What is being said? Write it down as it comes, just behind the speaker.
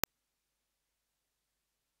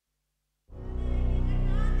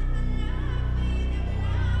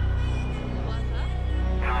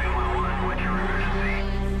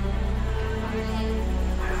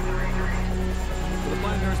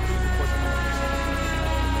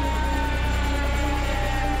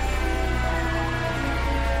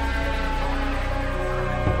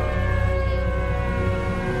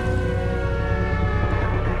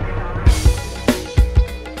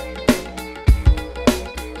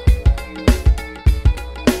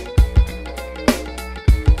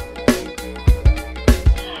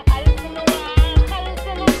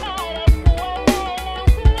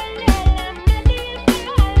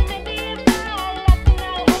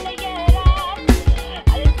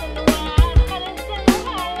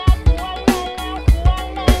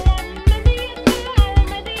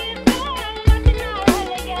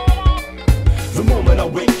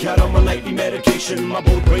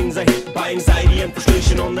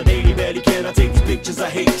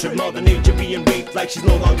hatred. Mother Nature being raped like she's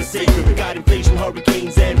no longer sacred. We got inflation,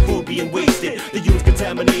 hurricanes, and food being wasted. The youth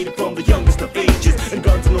contaminated from the youngest of ages. And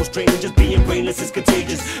guns are no strangers, being brainless is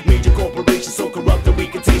contagious. Major corporations so corrupt that we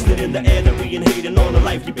can taste it in the air that we inhaling on a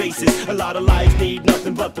nightly basis. A lot of lives need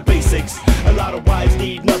nothing but the basics. A lot of wives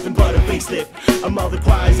need nothing but a facelift. A mother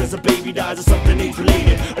cries as a baby dies of something age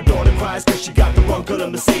related. A daughter cries cause she got the wrong color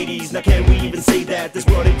Mercedes. Now can we even say that this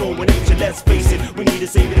world ain't going ancient? Let's face it, we need a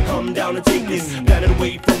savior to come down and take this planet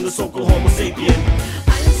away from the so-called Homo sapien.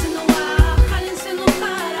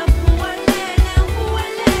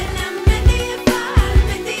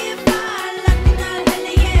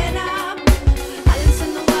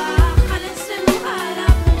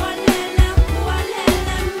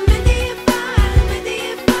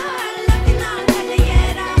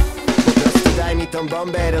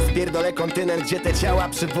 Bombę, rozpierdolę kontynent, gdzie te ciała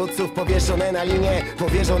przywódców powieszone na linie,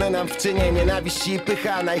 powierzone nam w czynie nienawiści i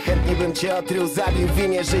pycha. Najchętniej bym cię otruł, zabił w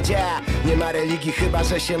imię życia. Nie ma religii, chyba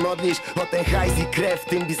że się modlisz o ten hajs i krew w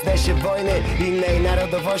tym biznesie wojny. Innej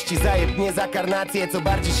narodowości zajebnie za karnację, co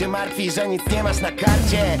bardziej się martwi, że nic nie masz na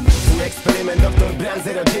karcie. Ten eksperyment doktor Bran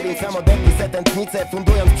 09 sam odetnij se tętnicę,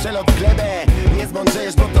 fundując przelot w glebę. Nie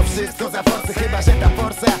zmądrzejesz, bo to wszystko za forsy, chyba że ta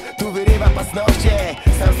forsa tu wyrywa paznokcie.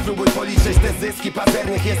 Sam spróbuj policzyć te zyski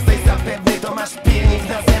pazernych, jesteś zapewny, to masz pilnik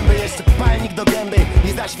na zęby, jeszcze palnik do gęby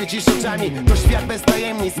i zaświecisz oczami, to świat bez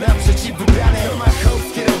tajemnic, naprzeciw wybrane. To ma hołd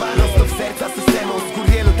skierowany prosto w serca systemu,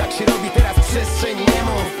 skurwielu tak się robi teraz w przestrzeni nie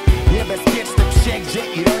mów. Niebezpieczne psie,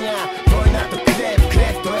 gdzie ironia, wojna to krew,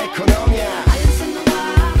 krew to ekonomia.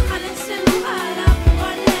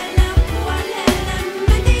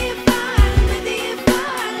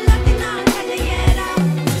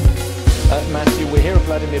 Matthew, we hear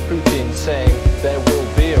Vladimir Putin saying there will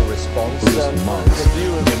be a response.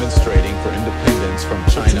 Demonstrating for independence from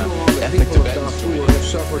China, ethnic Tibetans have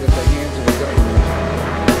suffered at the hands of a government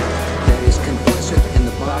that is complicit in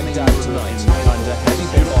the bombing tonight. Under heavy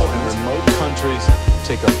beautiful in remote countries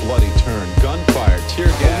take a bloody turn. Gunfire,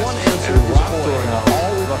 tear gas, and rock throwing are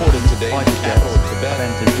all reported today in the capital of Tibet.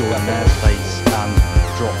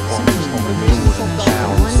 Drop bombs on the doors of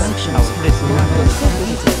towns.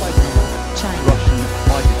 Russian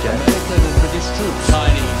fighter jets, British troops,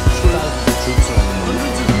 Chinese troops on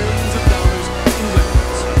hundreds of millions of dollars in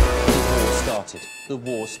weapons. The war started. The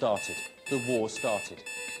war started. The war started.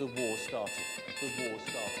 The war started. The war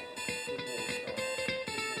started. The war started.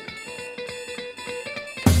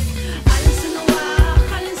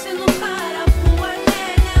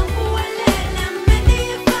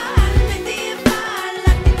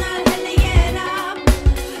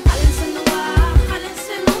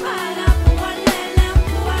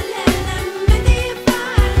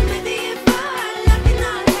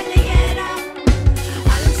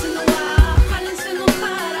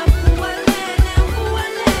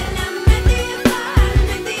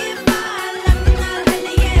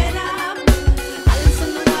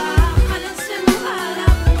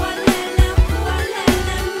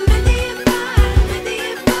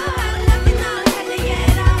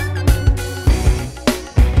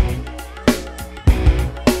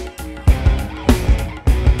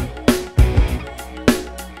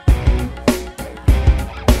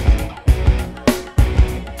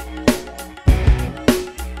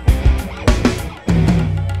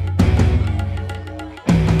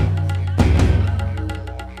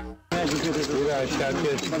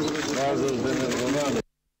 Siakieć bardzo zdenerwowany.